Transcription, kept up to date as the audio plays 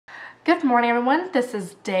Good morning, everyone. This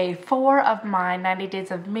is day 4 of my 90 Days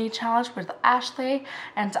of Me challenge with Ashley,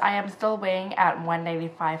 and I am still weighing at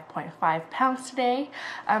 195.5 pounds today.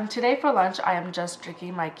 Today for lunch, I am just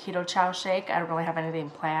drinking my keto chow shake. I don't really have anything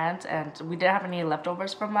planned, and we didn't have any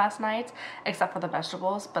leftovers from last night, except for the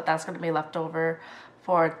vegetables, but that's going to be leftover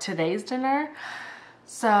for today's dinner.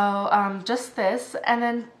 So just this, and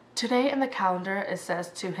then today in the calendar, it says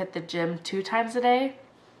to hit the gym 2 times a day.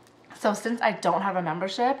 So since I don't have a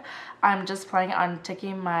membership, I'm just planning on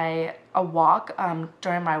taking a walk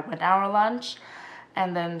during my 1 hour lunch.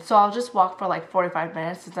 And then, so I'll just walk for like 45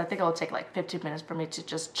 minutes since I think it'll take like 15 minutes for me to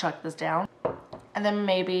just chuck this down. And then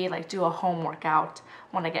maybe like do a home workout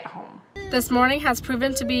when I get home. This morning has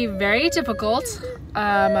proven to be very difficult.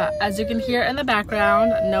 As you can hear in the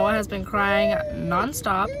background, Noah has been crying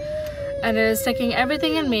non-stop. And it is taking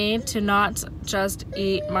everything in me to not just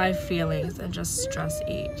eat my feelings and just stress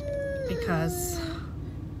eat. Because,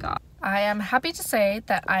 God. I am happy to say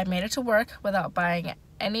that I made it to work without buying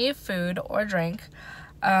any food or drink,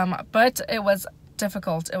 but it was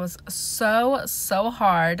difficult. It was so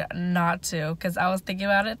hard not to, because I was thinking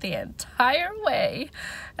about it the entire way,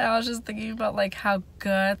 and I was just thinking about like how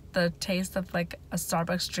good the taste of like a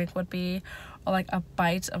Starbucks drink would be, or like a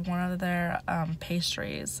bite of one of their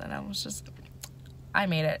pastries, and I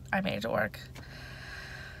made it to work.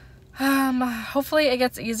 Hopefully it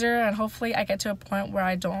gets easier, and hopefully I get to a point where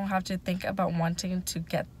I don't have to think about wanting to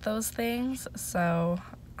get those things. So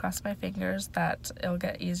cross my fingers that it'll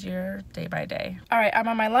get easier day by day. Alright, I'm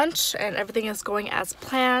on my lunch and everything is going as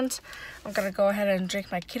planned. I'm gonna go ahead and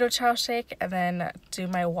drink my keto chow shake and then do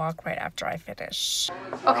my walk right after I finish.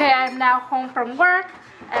 Okay, I'm now home from work,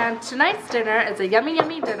 and tonight's dinner is a yummy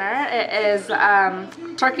dinner. It is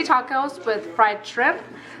turkey tacos with fried shrimp.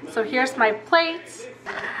 So here's my plate.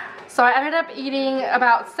 So I ended up eating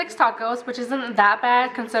about 6 tacos, which isn't that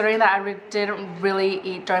bad considering that I didn't really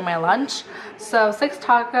eat during my lunch. So 6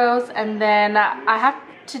 tacos, and then I have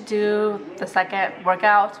to do the second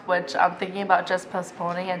workout, which I'm thinking about just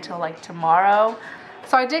postponing until like tomorrow.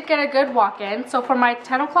 So I did get a good walk in. So for my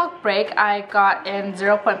 10 o'clock break, I got in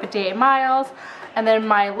 0.58 miles. And then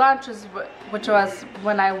my lunch, which was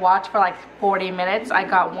when I walked for like 40 minutes, I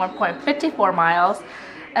got 1.54 miles.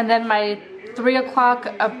 And then my 3 o'clock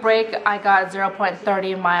break, I got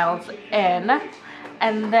 0.30 miles in.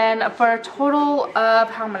 And then for a total of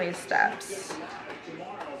how many steps?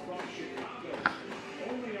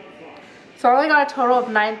 So I only got a total of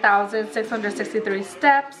 9,663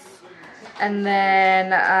 steps. And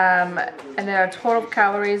then our total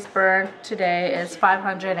calories burned today is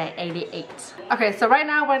 588. Okay, so right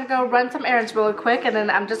now we're gonna go run some errands really quick, and then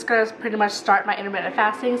I'm just gonna pretty much start my intermittent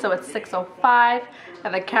fasting. So it's 6:05,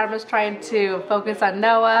 and the camera's trying to focus on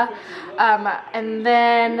Noah, and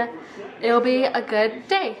then it'll be a good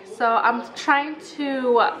day. So I'm trying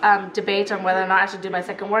to debate on whether or not I should do my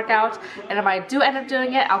second workout, and if I do end up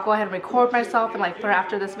doing it, I'll go ahead and record myself and like put it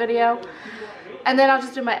after this video. And then I'll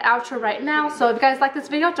just do my outro right now. So if you guys like this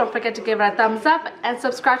video, don't forget to give it a thumbs up and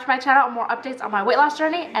subscribe to my channel for more updates on my weight loss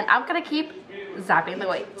journey. And I'm gonna keep zapping the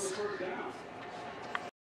weights.